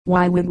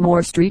Y.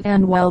 Wigmore Street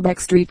and Welbeck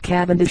Street,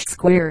 Cavendish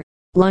Square,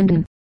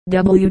 London.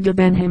 W.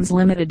 Debenhams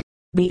Limited.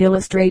 The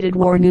Illustrated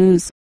War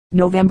News,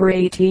 November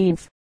 18,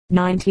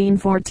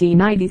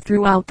 1914.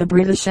 Throughout the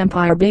British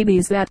Empire,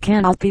 babies that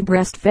cannot be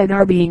breastfed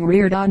are being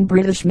reared on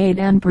British-made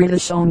and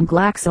British-owned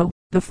Glaxo,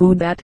 the food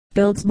that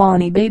builds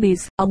bonny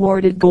babies.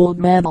 Awarded gold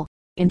medal.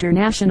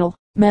 International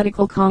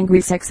Medical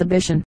Congress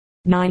Exhibition,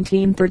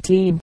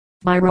 1913.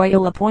 By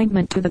royal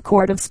appointment to the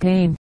Court of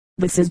Spain.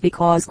 This is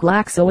because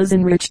Glaxo is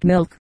enriched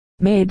milk,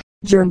 made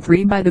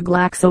germ-free by the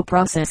Glaxo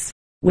process,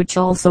 which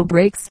also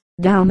breaks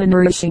down the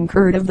nourishing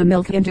curd of the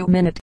milk into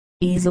minute,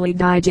 easily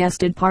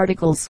digested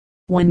particles.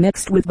 When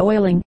mixed with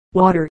boiling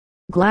water,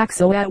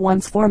 Glaxo at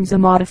once forms a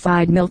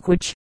modified milk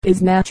which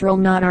is natural,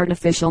 not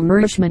artificial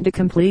nourishment, a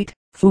complete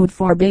food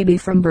for baby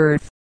from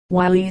birth.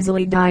 While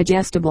easily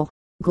digestible,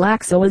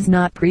 Glaxo is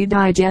not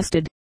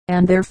pre-digested,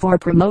 and therefore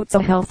promotes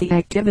a healthy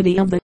activity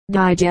of the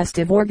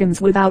digestive organs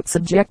without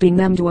subjecting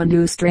them to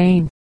undue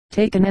strain.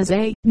 Taken as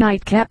a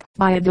nightcap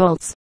by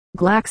adults,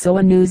 Glaxo,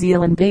 a New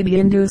Zealand baby,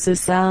 induces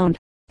sound,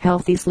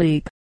 healthy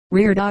sleep.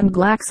 Reared on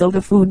Glaxo,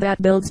 the food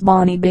that builds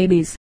bonny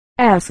babies.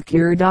 Ask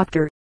your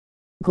doctor.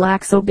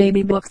 Glaxo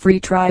Baby Book Free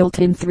Trial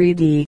Tin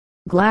 3D.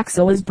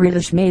 Glaxo is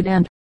British made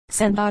and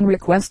sent on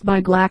request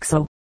by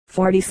Glaxo.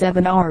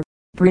 47R.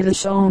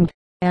 British owned,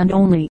 and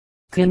only.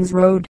 Kings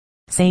Road,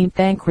 St.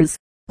 Pancras,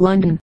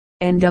 London.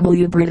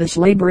 N.W. British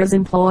Labour is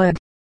employed.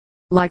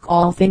 Like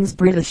all things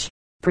British.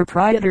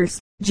 Proprietors,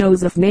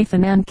 Joseph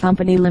Nathan and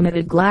Company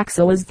Limited.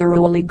 Glaxo is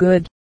thoroughly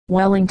good.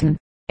 Wellington,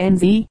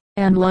 N.V.,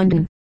 and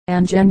London,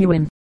 and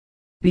genuine.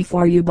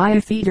 Before you buy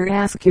a feeder,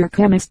 ask your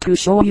chemist to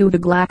show you the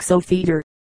Glaxo feeder.